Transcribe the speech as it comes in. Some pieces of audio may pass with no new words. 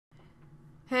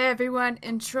Hey everyone,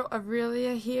 Intro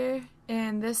Aurelia here,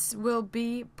 and this will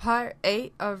be part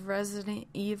 8 of Resident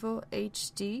Evil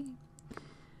HD.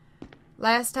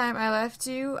 Last time I left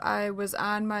you, I was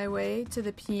on my way to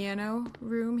the piano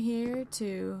room here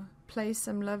to play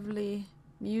some lovely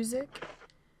music,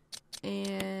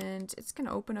 and it's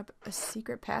gonna open up a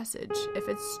secret passage if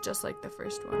it's just like the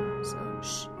first one, so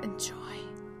shh, enjoy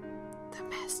the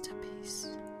masterpiece.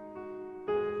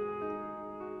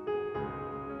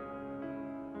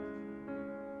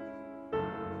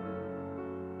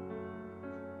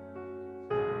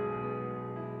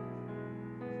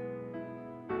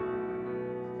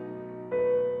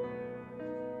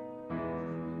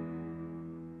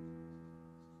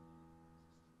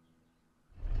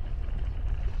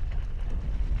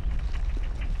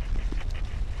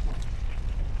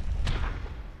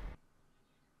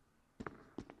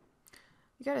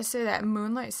 You gotta say that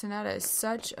Moonlight Sonata is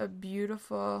such a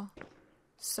beautiful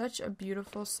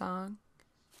song.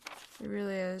 It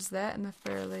really is. That and the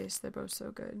Fair Lace, they're both so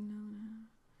good.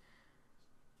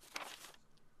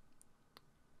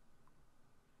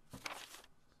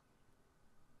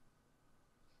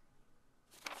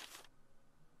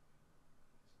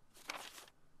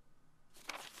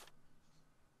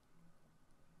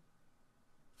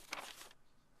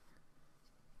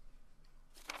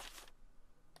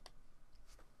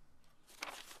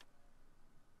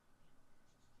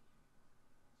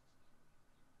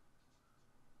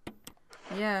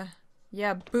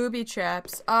 Yeah, booby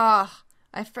traps. Ah,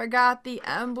 I forgot the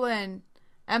emblem.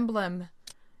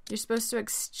 You're supposed to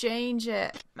exchange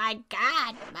it. My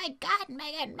God,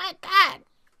 Megan, my God.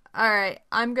 Alright,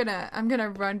 I'm gonna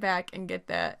run back and get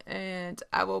that, and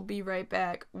I will be right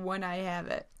back when I have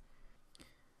it.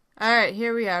 Alright,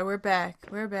 here we are. We're back.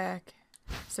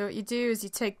 So what you do is you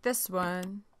take this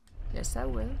one. Yes, I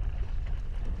will.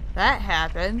 That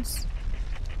happens.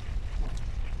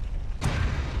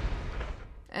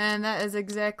 And that is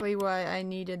exactly why I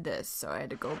needed this, so I had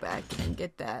to go back and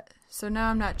get that. So now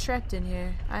I'm not trapped in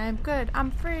here. I am good.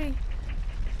 I'm free.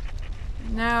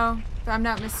 Now, if I'm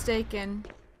not mistaken,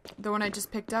 the one I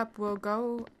just picked up will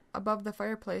go above the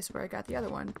fireplace where I got the other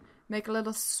one. Make a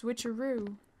little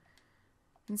switcheroo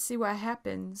and see what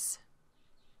happens.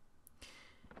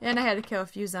 And I had to kill a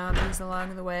few zombies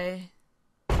along the way.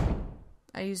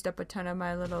 I used up a ton of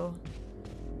my little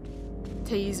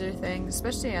taser thing,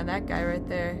 especially on that guy right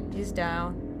there. He's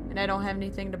down, and I don't have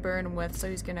anything to burn him with, so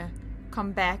he's gonna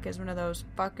come back as one of those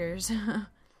fuckers.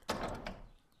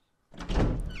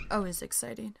 Always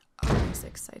exciting. Always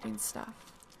exciting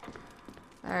stuff.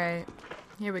 Alright,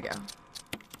 here we go.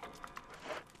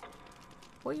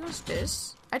 What was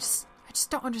this? I just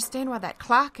don't understand why that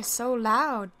clock is so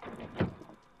loud.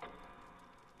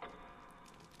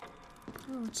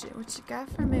 Oh, what you got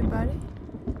for me, buddy?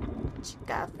 What you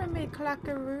got for me,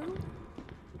 clockaroo?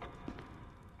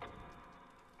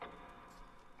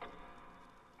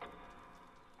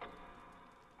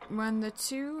 When the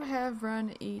two have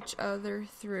run each other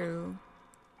through,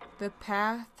 the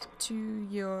path to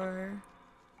your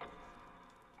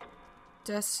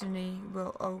destiny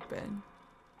will open.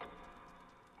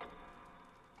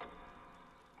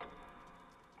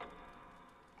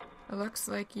 It looks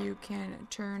like you can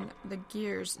turn the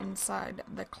gears inside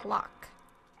the clock.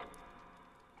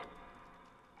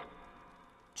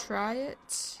 Try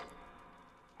it.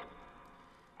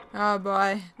 Oh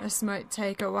boy, this might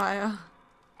take a while.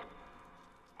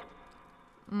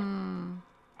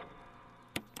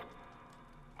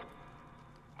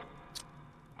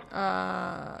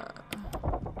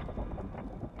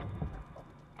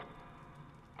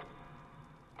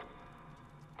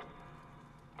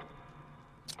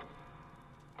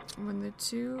 When the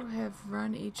two have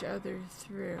run each other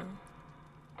through.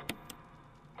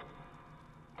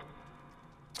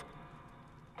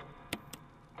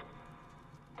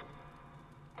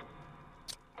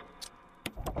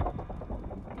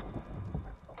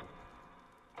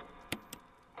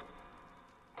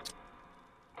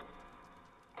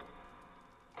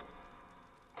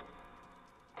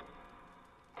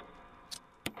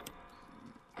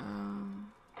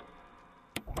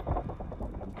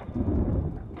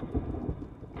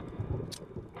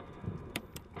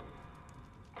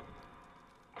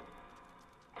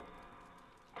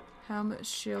 Helmet,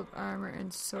 shield, armor,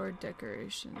 and sword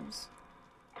decorations.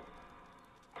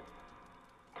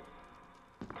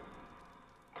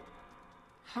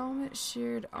 Helmet,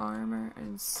 shield, armor,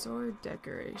 and sword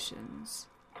decorations.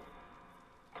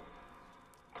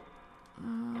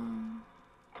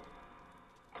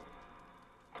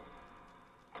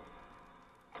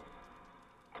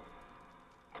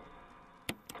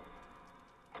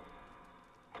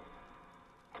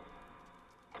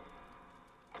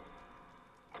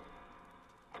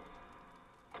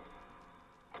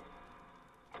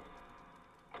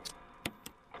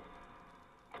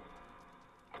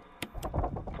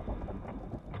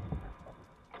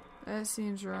 That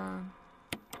seems wrong.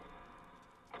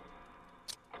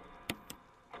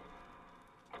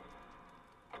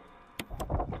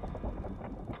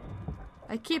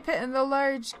 I keep hitting the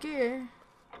large gear,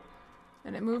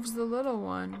 and it moves the little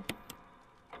one.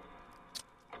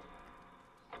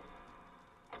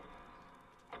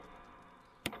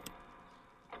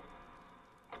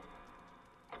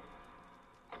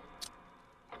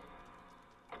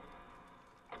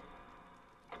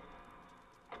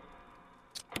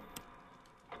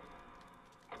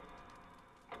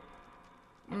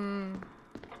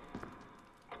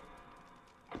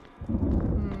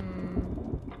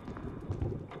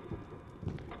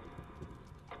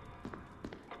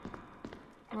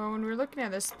 Well, when we're looking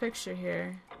at this picture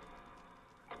here,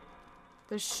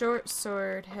 the short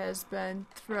sword has been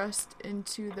thrust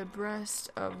into the breast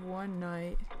of one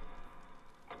knight,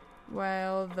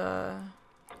 while the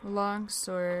long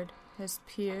sword has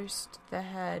pierced the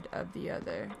head of the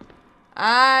other.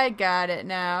 I got it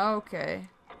now, okay.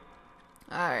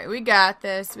 Alright, we got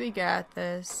this, we got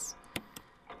this.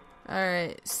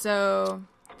 Alright, so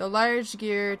the large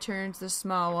gear turns the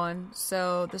small one.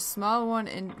 So the small one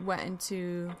went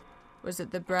into, was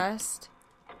it the breast?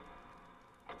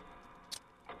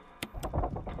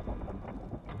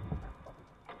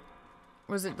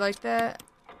 Was it like that?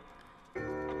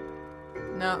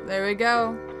 No, there we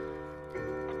go.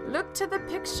 Look to the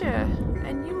picture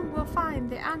and you will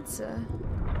find the answer.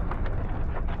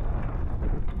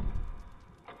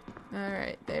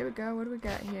 Alright, there we go. What do we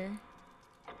got here?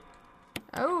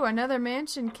 Oh, another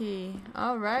mansion key.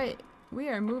 Alright. We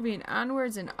are moving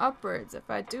onwards and upwards, if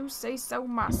I do say so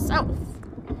myself.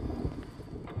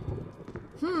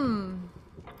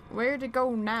 Where to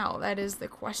go now? That is the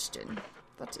question.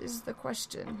 That is the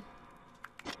question.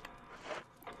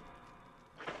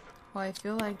 Well, I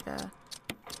feel like the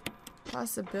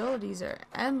possibilities are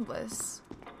endless.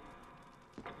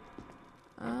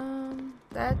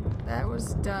 That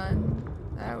was done.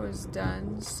 That was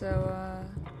done. So,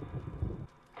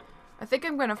 I think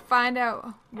I'm gonna find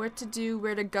out what to do,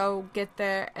 where to go, get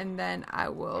there, and then I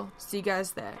will see you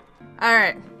guys there.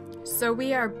 Alright, so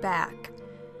we are back.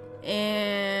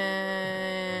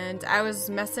 And I was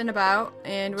messing about,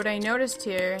 and what I noticed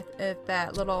here at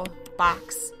that little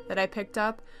box that I picked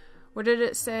up, what did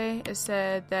it say? It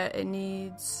said that it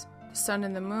needs the sun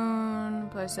and the moon,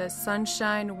 plus it says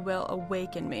sunshine will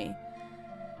awaken me.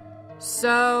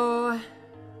 So,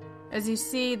 as you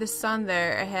see the sun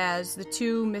there, it has the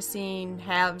two missing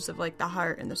halves of like the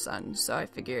heart and the sun. So I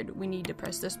figured we need to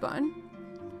press this button.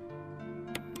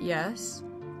 Yes.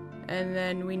 And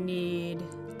then we need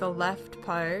the left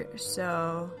part,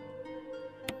 so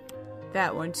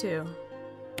that one too.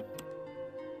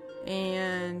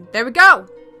 And there we go!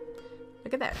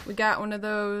 Look at that. We got one of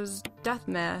those death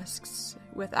masks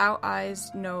without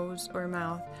eyes, nose, or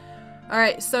mouth.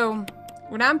 Alright, so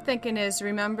what I'm thinking is,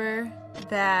 remember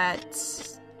that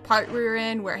part we were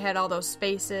in where it had all those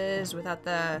faces without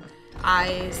the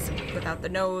eyes, without the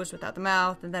nose, without the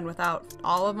mouth, and then without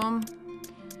all of them?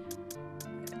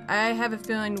 I have a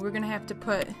feeling we're gonna have to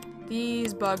put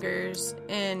these buggers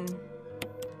in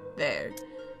there.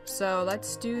 So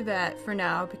let's do that for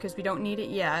now because we don't need it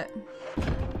yet.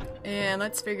 And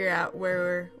let's figure out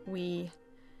where we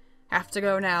have to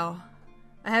go now.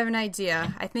 I have an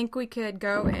idea. I think we could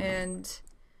go and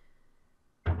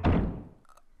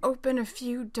open a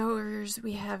few doors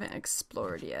we haven't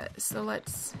explored yet. So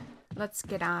let's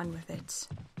get on with it.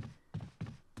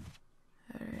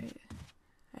 Alright.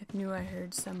 I knew I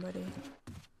heard somebody.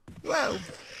 Whoa!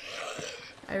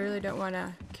 I really don't want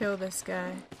to kill this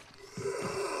guy.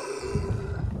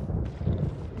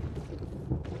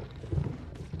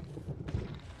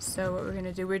 So what we're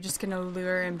gonna do, we're just gonna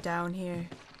lure him down here.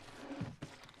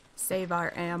 Save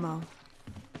our ammo.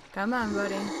 Come on,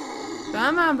 buddy.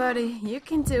 Come on, buddy. You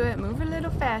can do it. Move a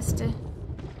little faster.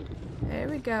 There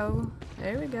we go.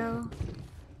 There we go.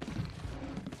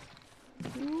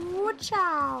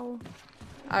 Woo-chow!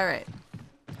 Alright.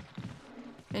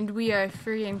 And we are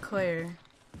free and clear.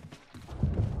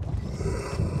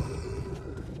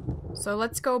 So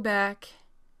let's go back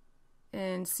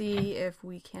and see if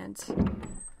we can't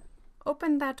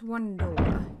open that one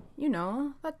door. You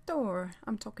know, that door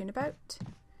I'm talking about.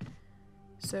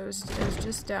 So it was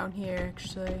just down here,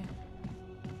 actually.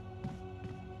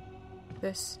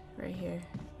 This right here.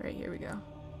 Right here we go.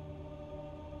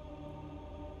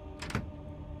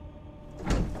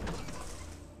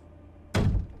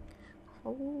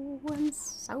 Oh, I'm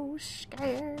so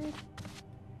scared.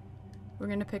 We're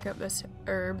gonna pick up this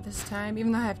herb this time,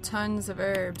 even though I have tons of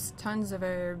herbs. Tons of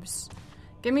herbs.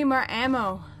 Give me more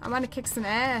ammo. I want to kick some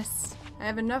ass. I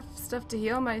have enough stuff to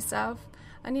heal myself.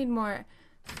 I need more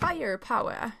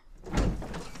firepower.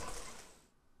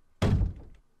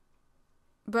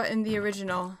 But in the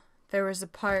original, there was a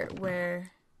part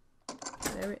where...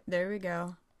 There we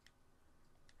go.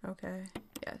 Okay,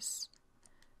 yes.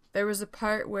 There was a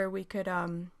part where we could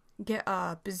get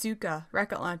a bazooka,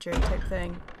 rocket launcher type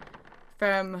thing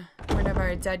from one of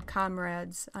our dead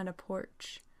comrades on a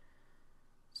porch.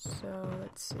 So,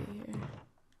 let's see here.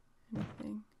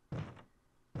 Anything?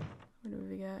 What do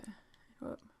we got?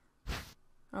 Whoop.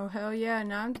 Oh, hell yeah.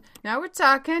 Now we're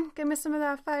talking. Give me some of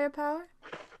that firepower.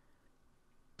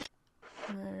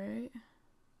 Alright.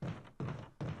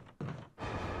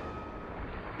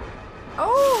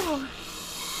 Oh!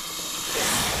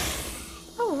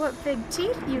 Oh, what big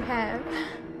teeth you have.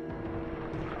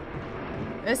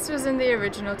 This was in the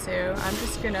original too. I'm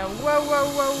just gonna... Whoa, whoa,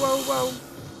 whoa, whoa, whoa.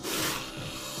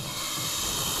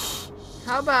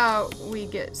 How about we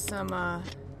get some,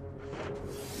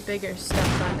 bigger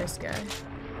stuff on this guy?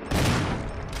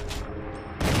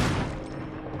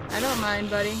 I don't mind,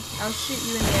 buddy. I'll shoot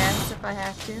you in the ass if I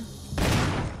have to.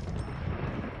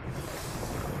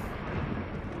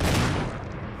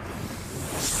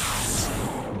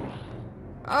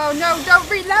 Oh no, don't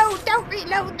reload! Don't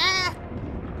reload there!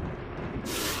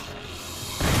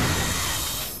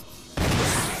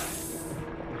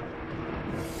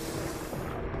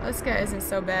 This guy isn't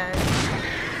so bad.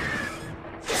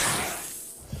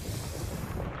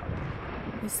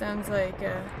 He sounds like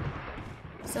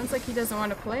he doesn't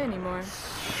want to play anymore.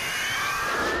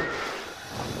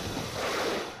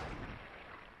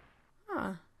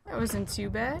 Huh, that wasn't too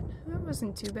bad. That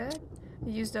wasn't too bad. I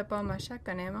used up all my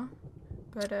shotgun ammo.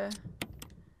 But,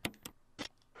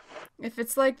 if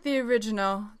it's like the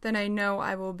original, then I know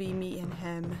I will be meeting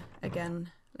him again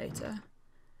later.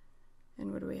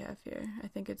 And what do we have here? I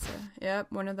think it's yep,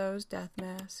 one of those death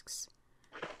masks.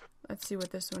 Let's see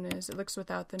what this one is. It looks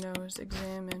without the nose.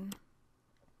 Examine.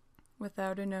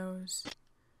 Without a nose.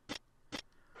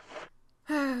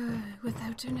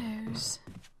 Without a nose.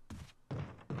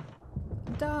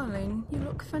 Darling, you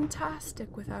look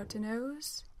fantastic without a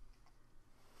nose.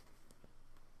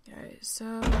 Alright,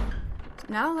 so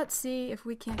now let's see if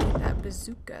we can't get that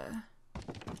bazooka.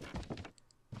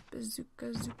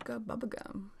 Bazooka, zooka,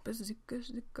 bubblegum. Bazooka,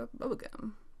 zooka,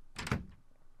 bubblegum.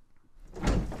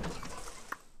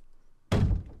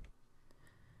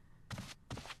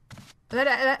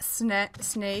 That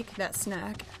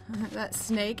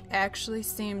snake actually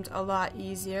seemed a lot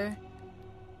easier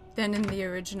than in the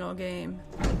original game.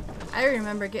 I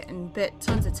remember getting bit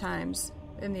tons of times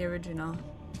in the original.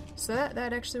 So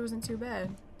that actually wasn't too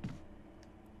bad.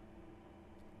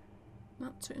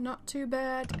 Not too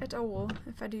bad at all,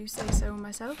 if I do say so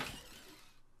myself.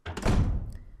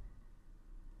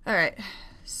 Alright,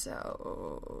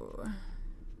 so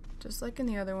just like in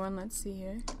the other one, let's see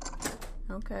here.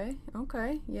 Okay,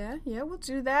 yeah, we'll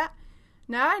do that.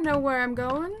 Now I know where I'm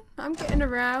going. I'm getting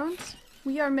around.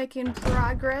 We are making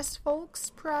progress, folks.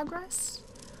 Progress.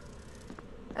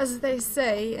 As they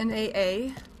say in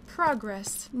AA,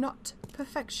 progress, not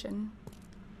perfection.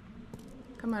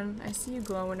 Come on, I see you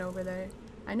glowing over there.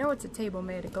 I know it's a table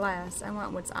made of glass. I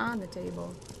want what's on the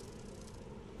table.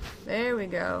 There we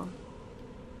go.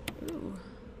 Ooh.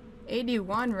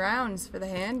 81 rounds for the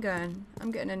handgun.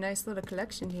 I'm getting a nice little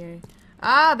collection here.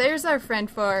 Ah, there's our friend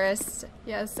Forrest.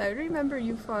 Yes, I remember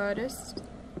you, Forrest.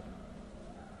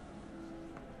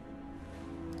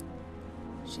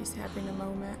 She's having a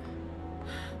moment.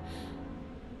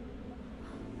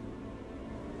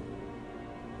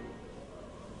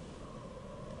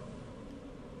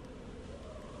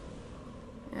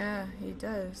 Yeah, he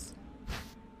does.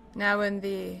 Now in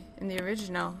the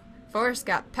original, Forrest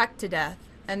got pecked to death,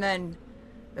 and then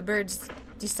the birds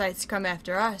decide to come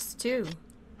after us too.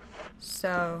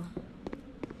 So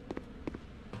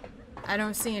I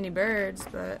don't see any birds,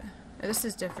 but this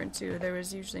is different too. There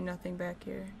was usually nothing back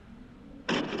here.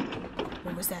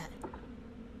 What was that?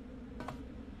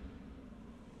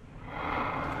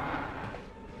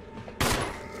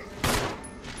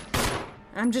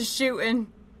 I'm just shooting.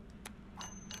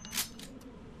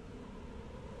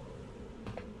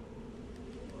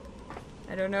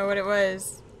 I don't know what it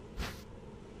was.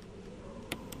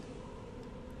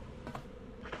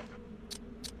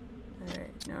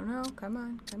 Alright, no, come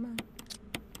on.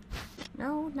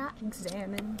 No, not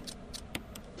examine.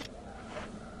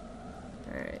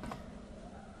 Alright.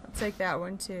 I'll take that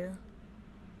one too.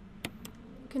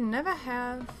 You can never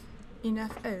have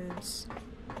enough O's.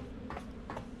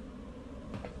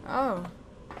 Oh,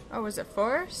 was it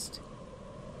Forrest?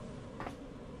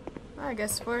 Well, I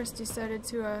guess Forrest decided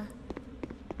to,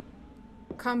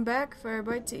 come back for a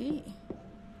bite to eat.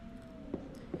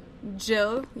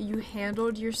 Jill, you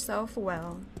handled yourself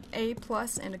well. A+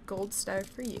 and a gold star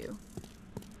for you.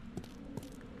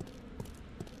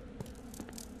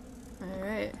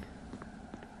 Alright.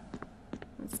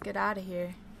 Let's get out of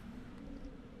here.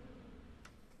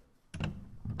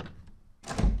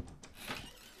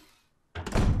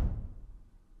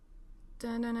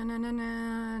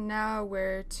 Dun-dun-dun-dun-dun. Now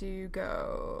where to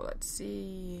go? Let's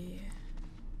see.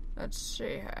 Let's see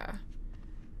here.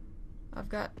 I've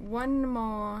got one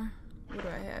more. What do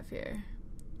I have here?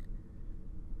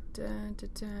 Dun, dun,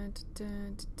 dun,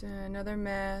 dun, dun, dun. Another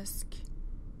mask.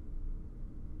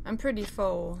 I'm pretty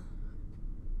full.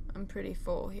 I'm pretty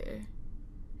full here.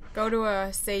 Go to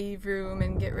a save room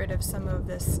and get rid of some of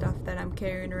this stuff that I'm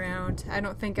carrying around. I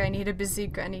don't think I need a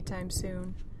bazooka anytime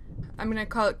soon. I'm gonna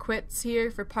call it quits here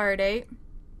for part 8.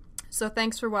 So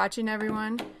thanks for watching,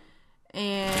 everyone.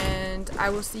 And I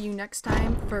will see you next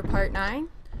time for part 9.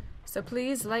 So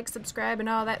please like, subscribe, and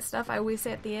all that stuff I always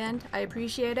say at the end. I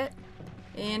appreciate it.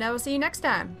 And I will see you next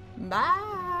time.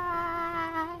 Bye!